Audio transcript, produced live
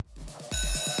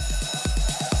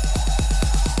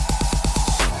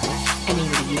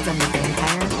you've done the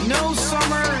vampire? No,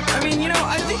 Summer. I mean,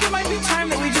 I think it might be time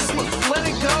that we just let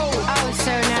it go. Oh,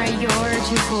 so now you're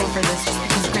too cool for this just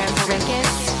because Grandpa Rick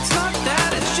is? It's not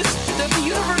that. It's just that the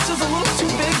universe is a little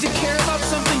too big to care about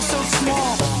something so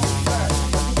small.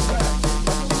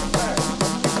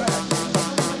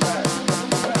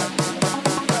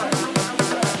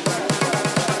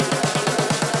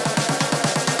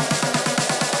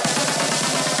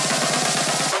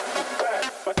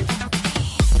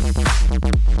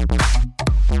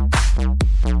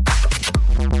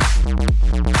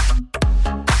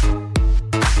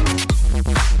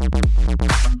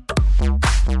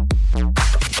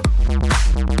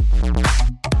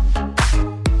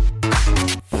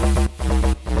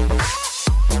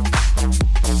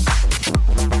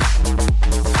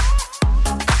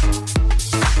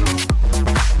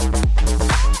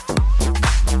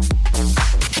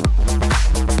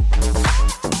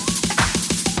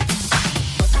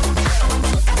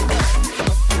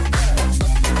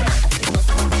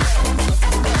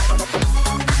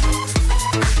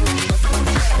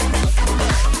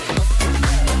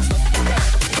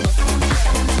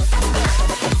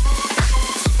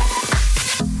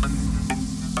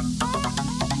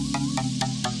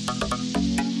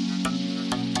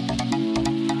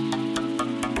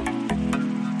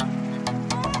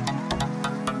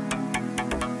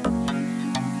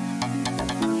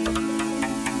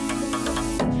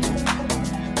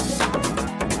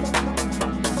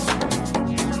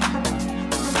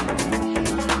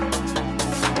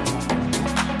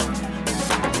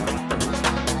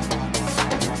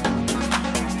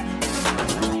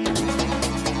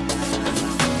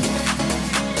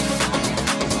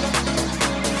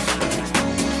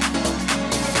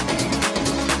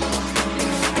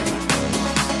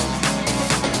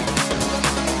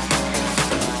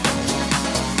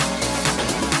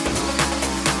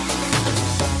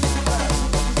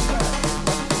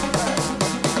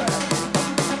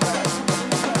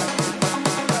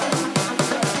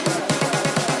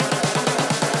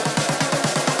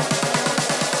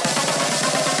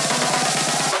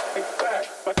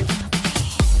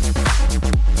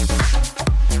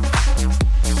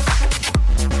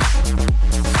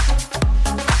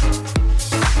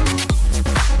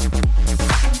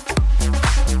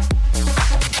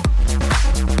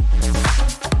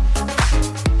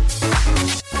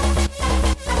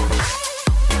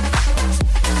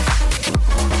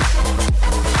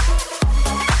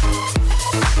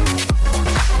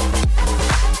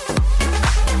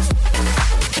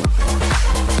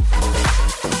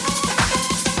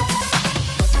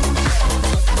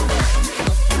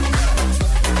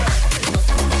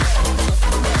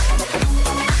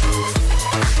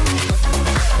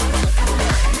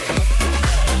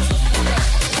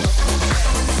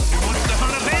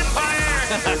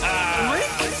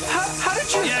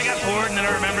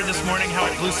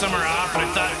 Summer off, and I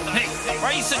thought, hey, why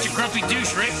are you such a grumpy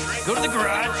douche, Rick? Go to the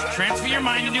garage, transfer your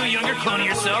mind into a younger clone of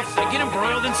yourself, and get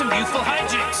embroiled in some youthful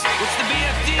hijinks. What's the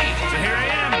BFD? So here I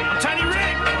am. I'm Tiny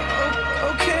Rick.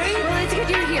 Okay. Well, it's good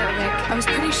you're here, Rick. I was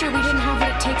pretty sure we didn't have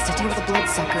what it takes to deal with a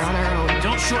bloodsucker on our own.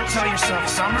 Don't short sell yourself,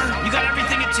 Summer. You got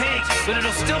everything it takes, but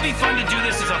it'll still be fun to do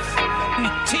this as a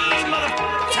team,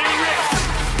 Tiny Rick.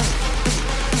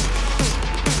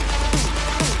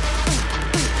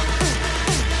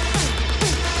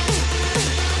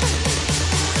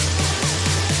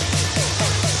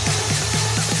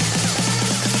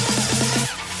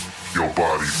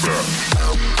 Body back.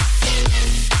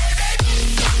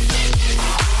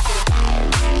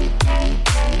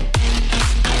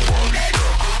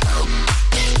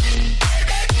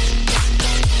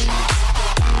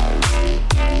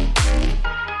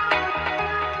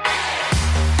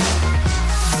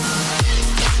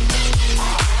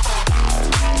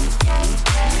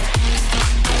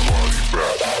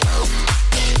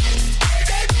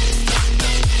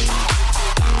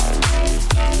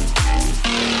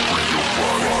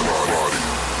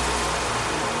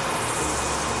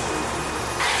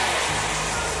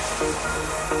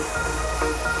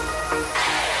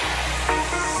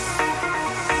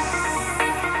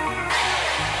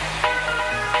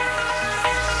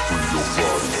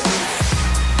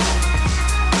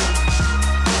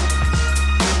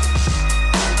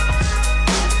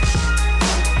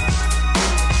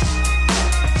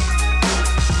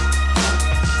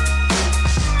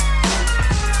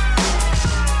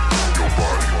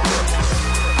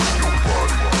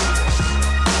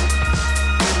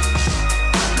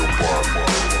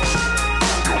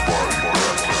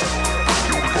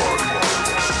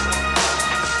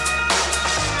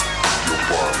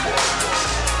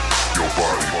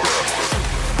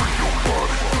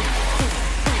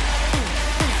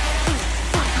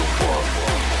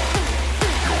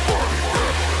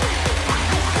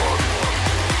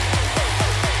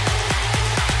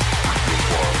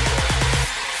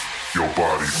 your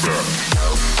body back.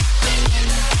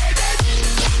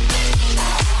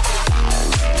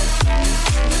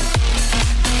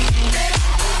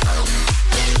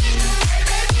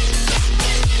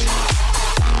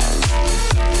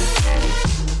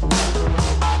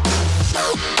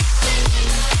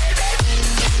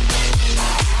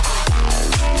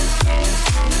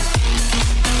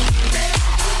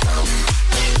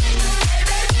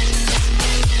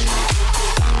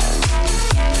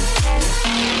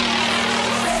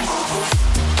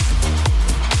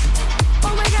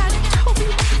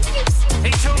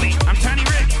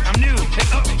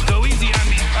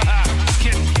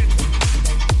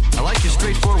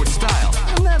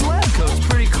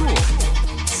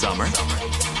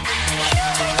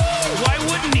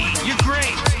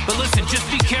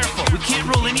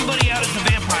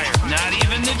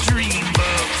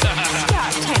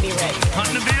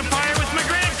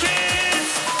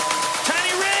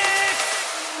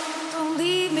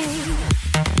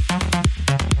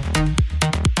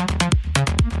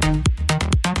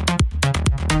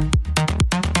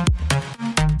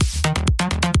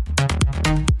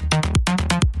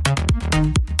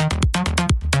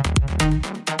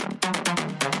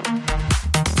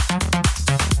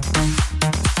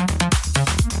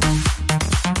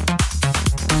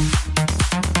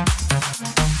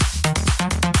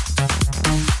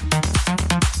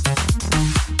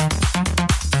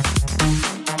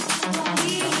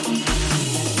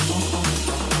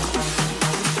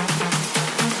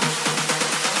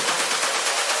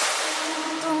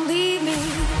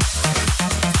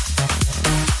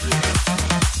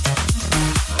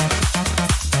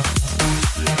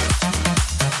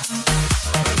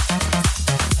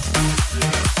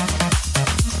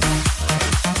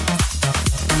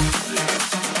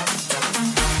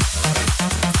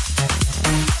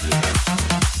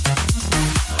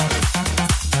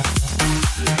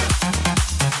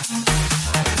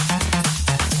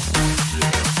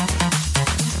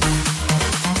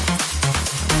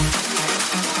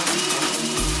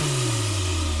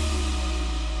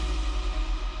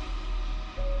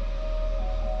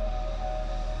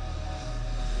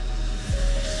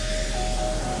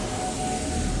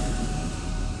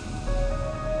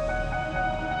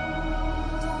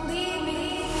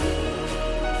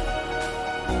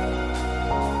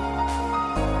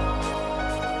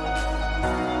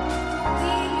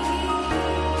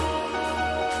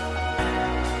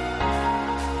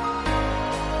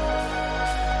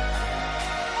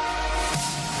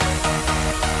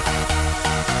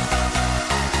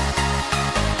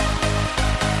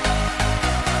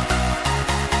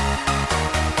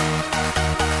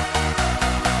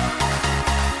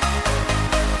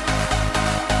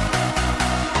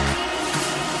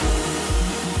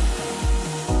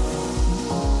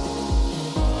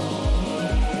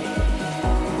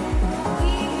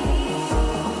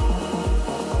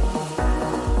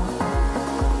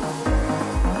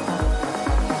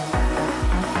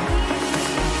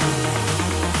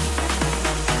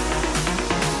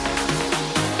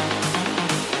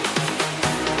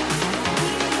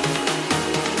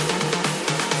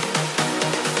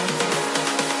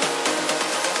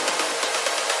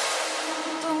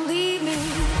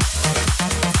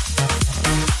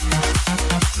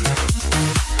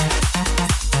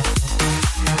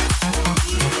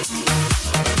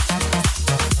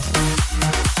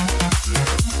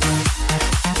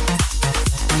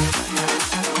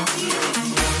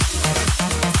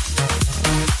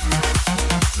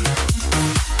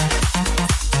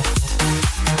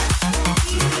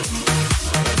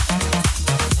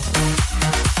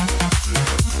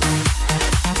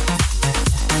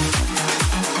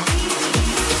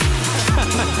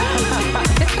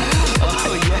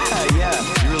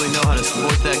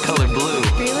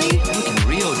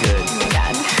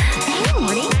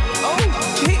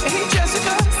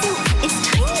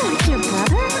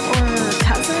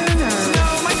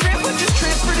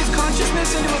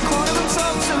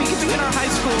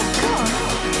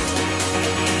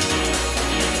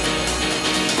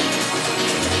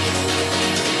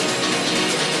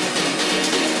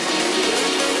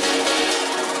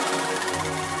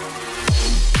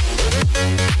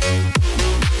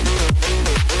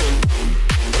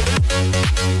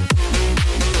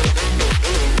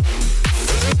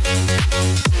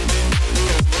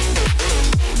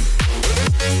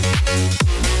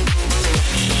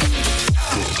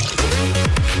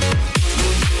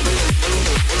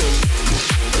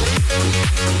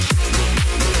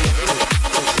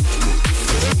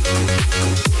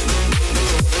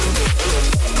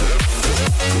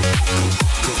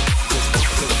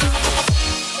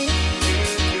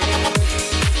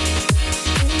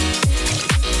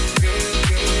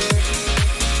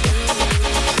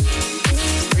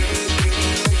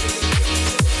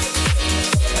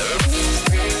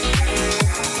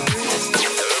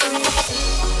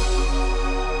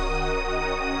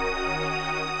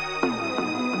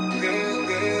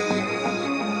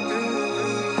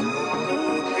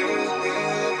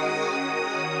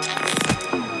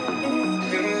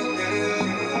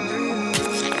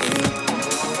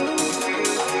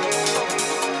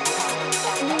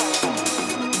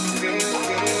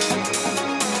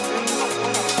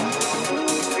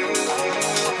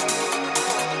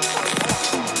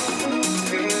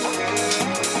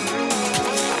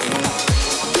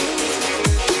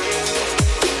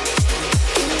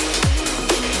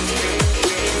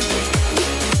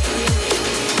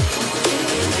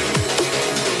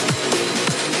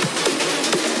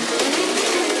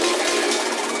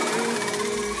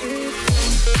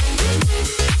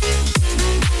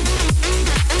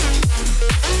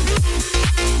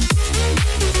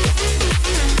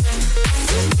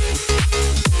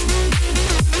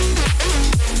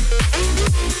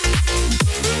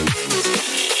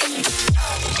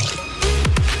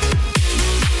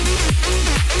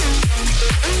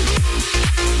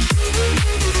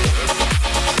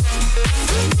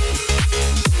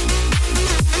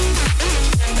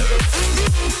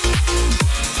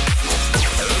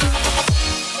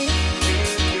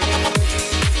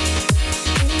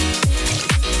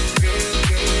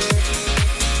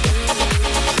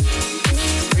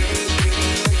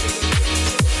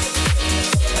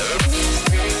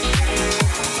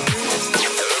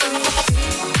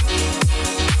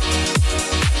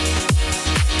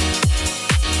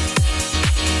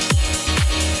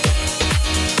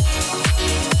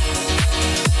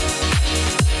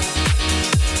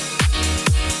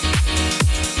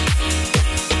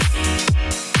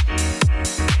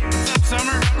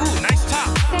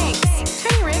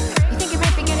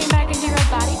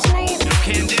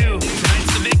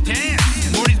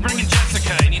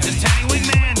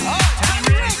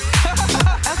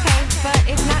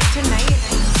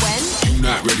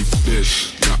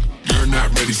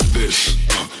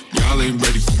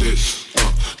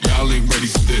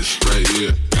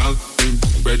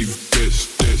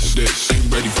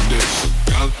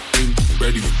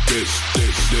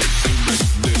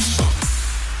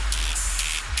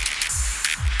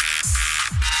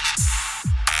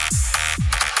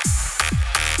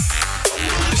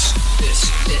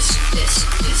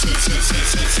 Ain't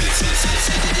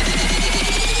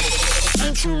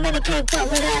too many can't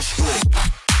fuck with us.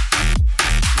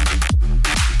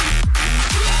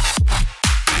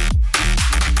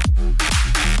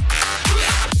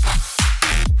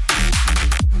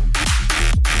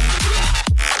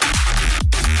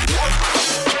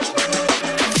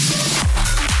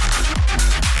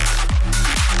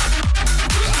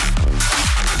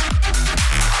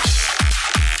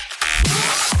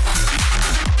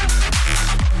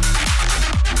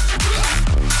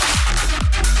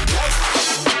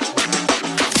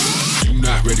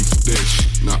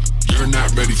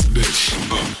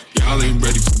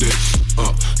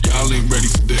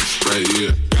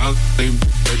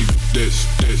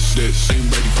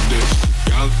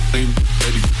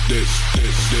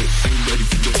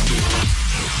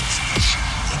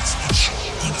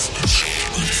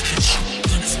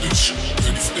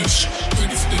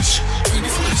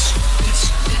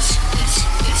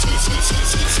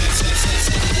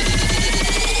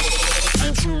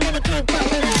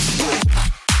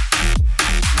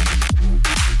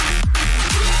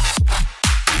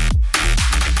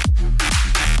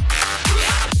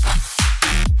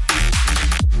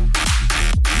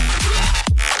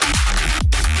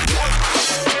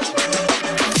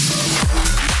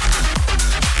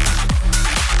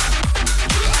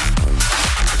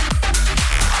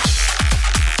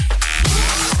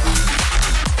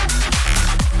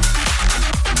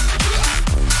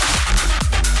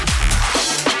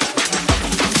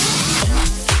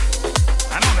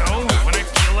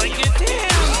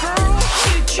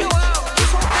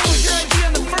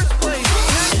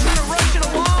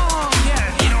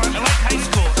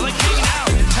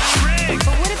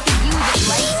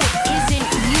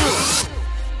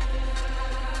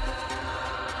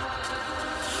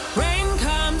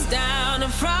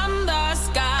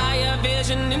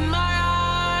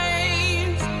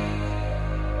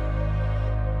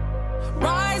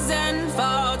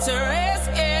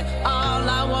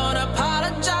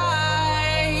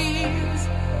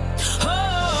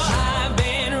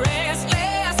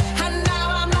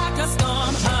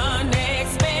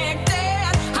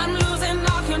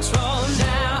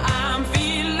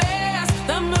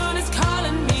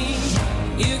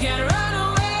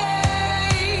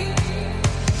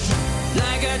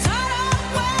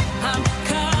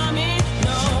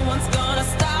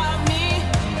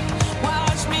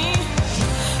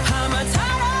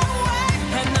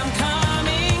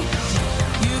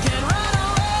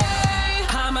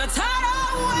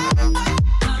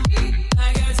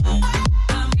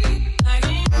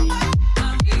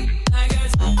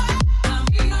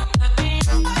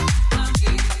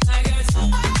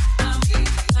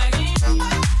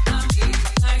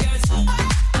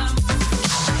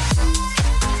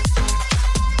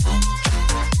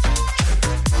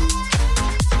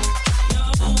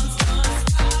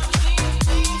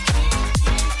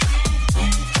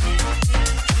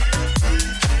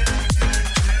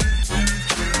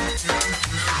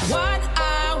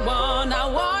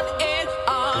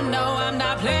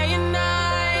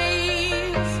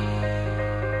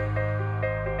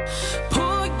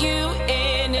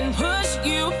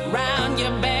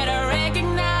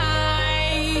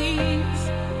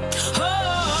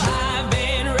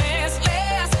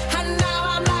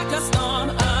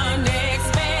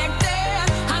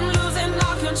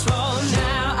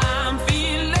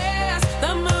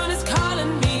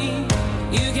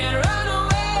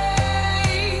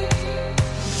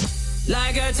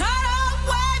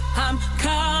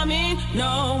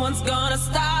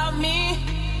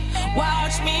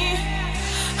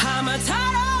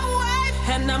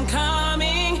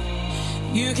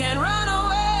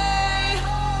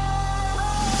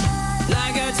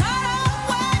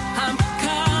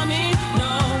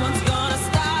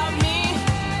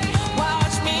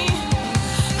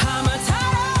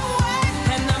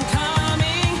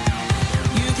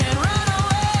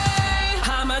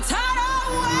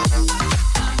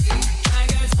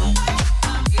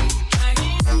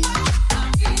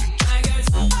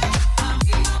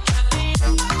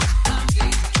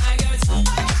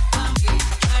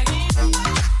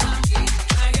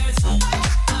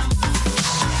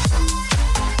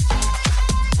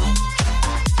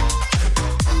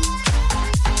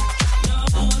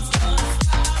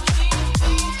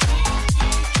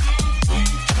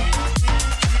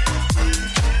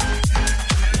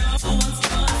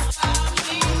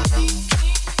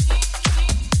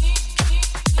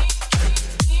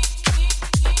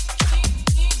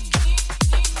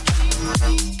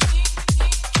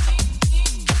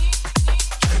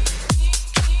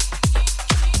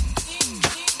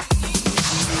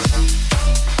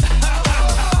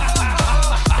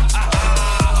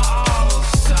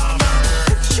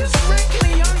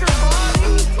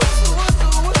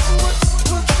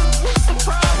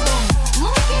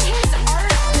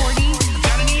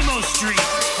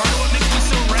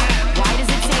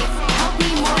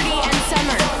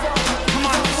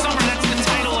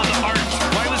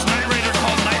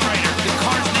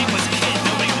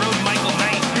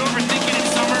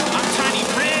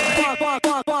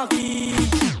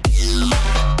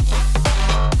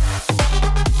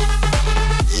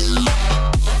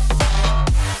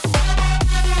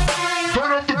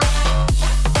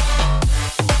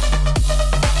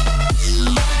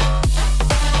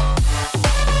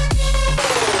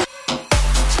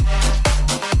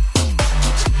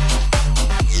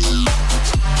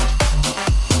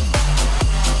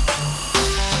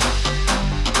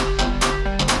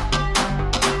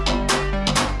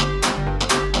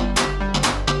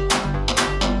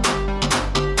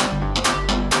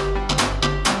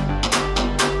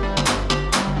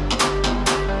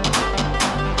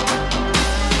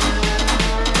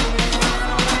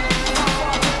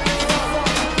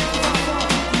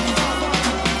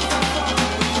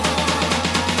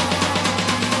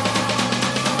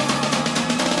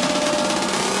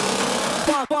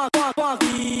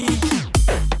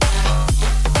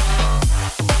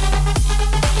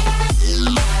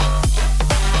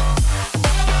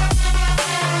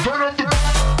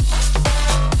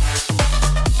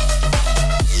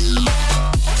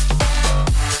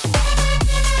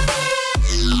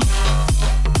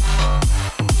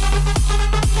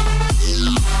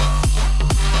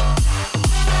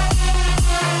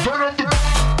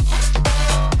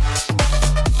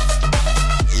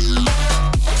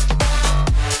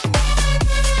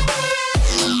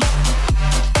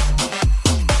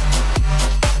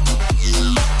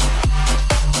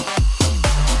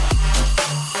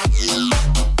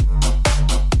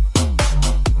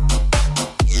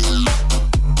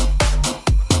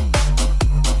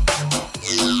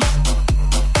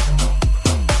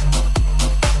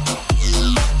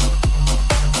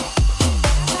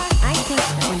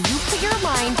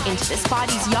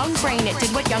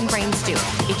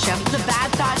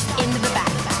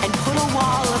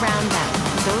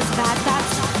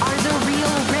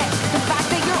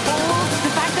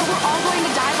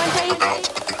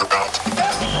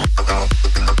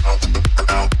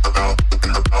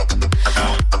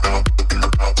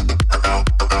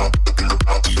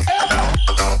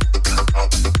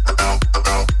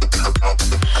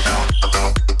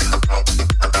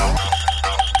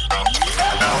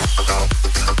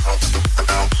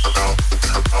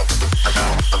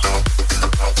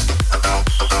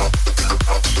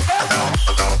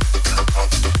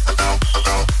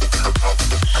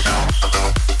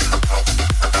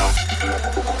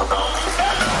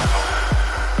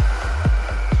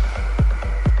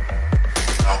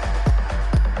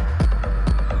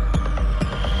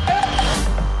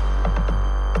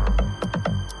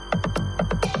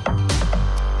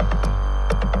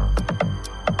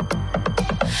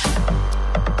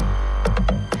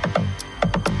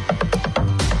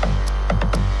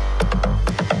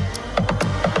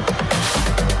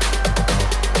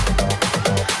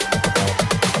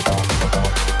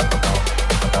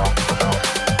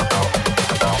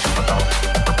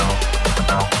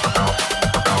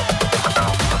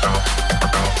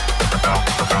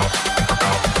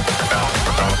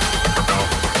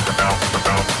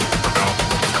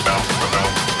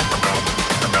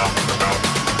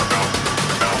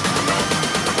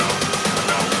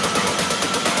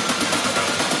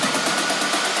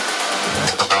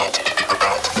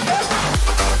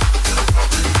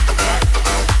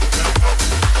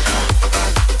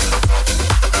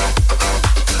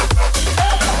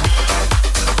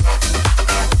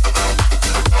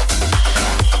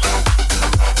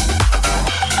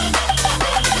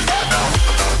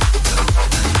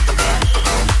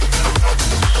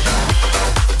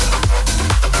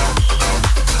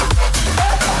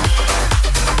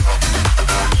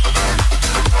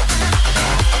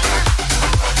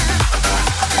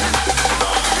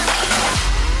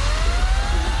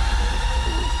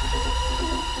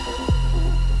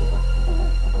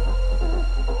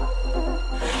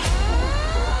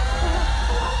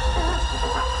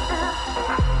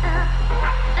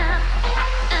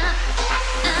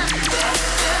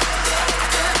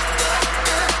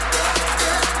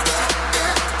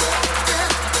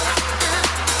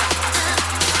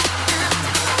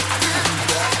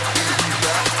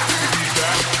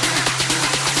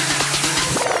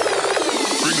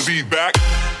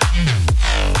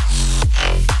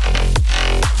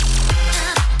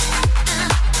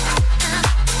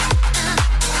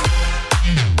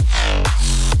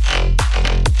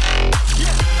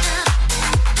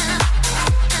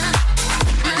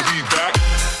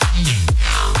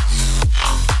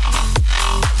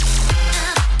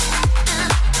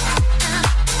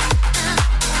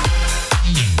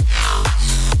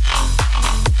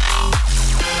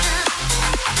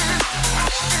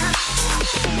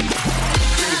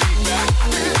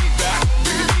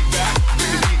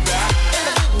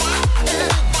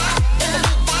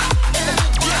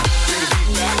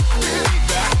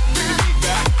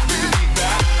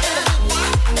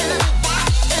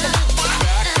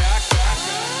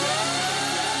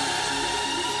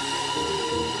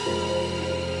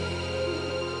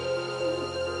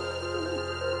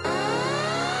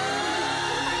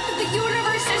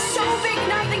 so big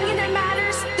nothing in it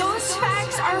matters. Those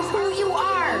facts are who you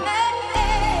are.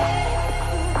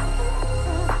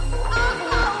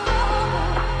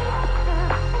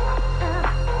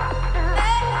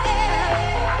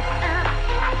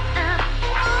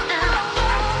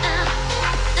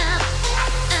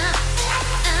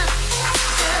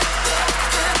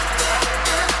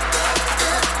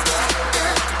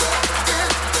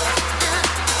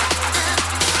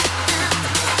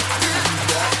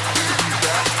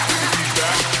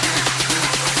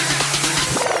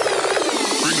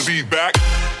 Back.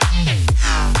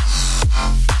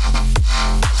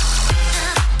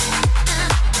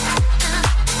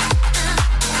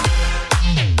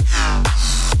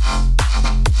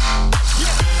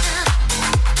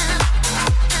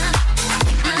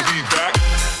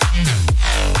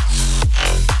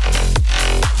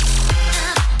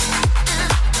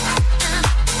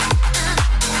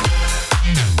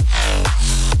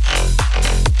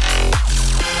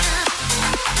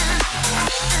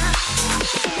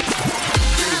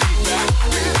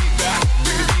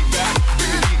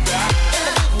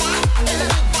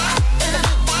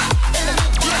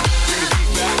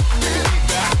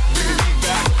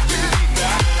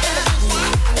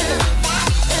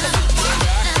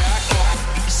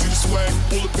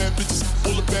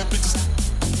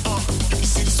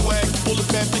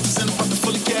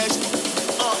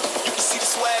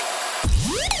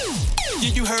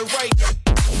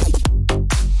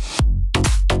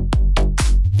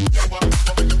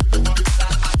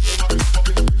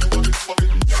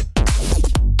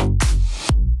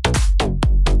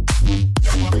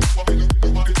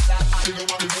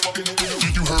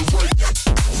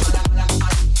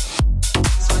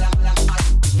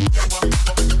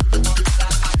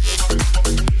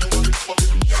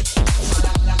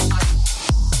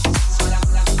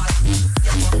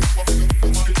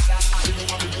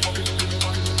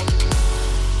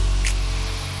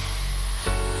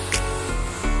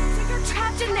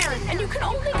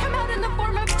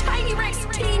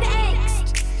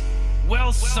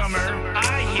 Well, Summer,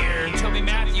 I hear Toby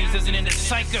Matthews isn't into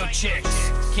psycho chicks.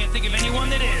 Can't think of anyone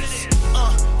that is.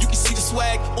 You can see the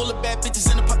swag, all the bad bitches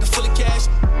in a pocket full of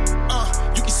cash.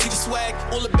 You can see the swag,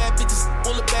 all the bad bitches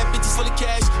full of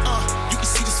cash. You can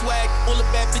see the swag, all the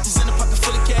bad bitches in a pocket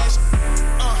full of cash.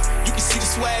 You can see the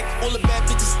swag, all the bad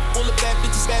bitches,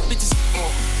 bad bitches.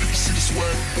 You can see the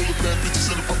swag, all the bad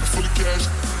bitches in a pocket full of cash.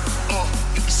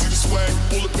 You can see the swag,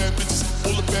 all the bad bitches,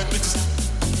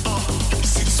 You can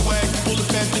see the swag, all the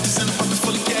bad bitches in a pocket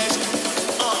full of cash.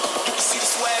 You can see the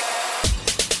swag.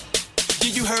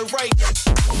 Yeah, you heard right.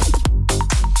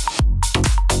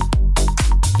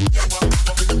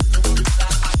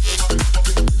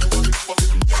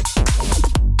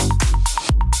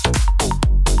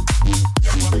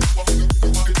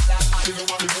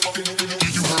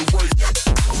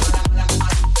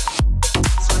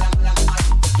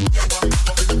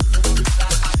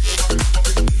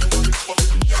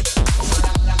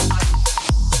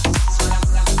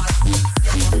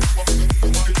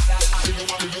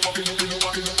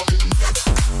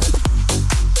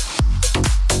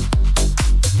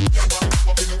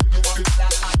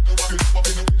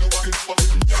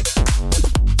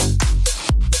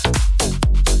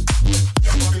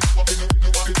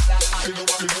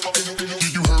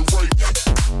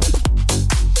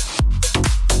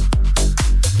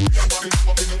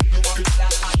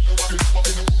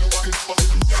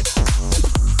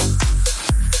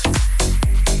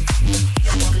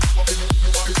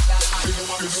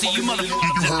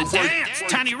 Dance,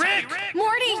 Tiny Rick!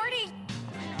 Morty!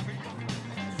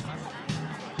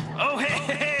 Oh,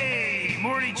 hey,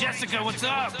 Morty, Jessica, what's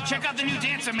up? Check out the new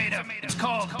dance I made up. It's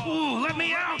called, Ooh, Let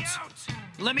Me Out!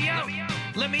 Let me out!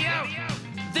 Let me out!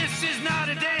 This is not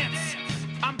a dance!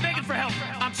 I'm begging for help!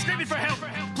 I'm screaming for help!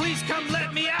 Please come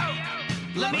let me out!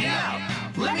 Let me out!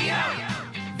 Let me out!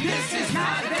 This is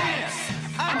not a dance!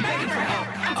 I'm begging for help!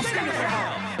 I'm screaming for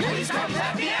help! Please come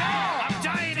let me out! I'm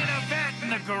dying in a vat in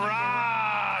the garage!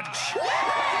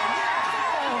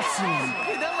 Awesome.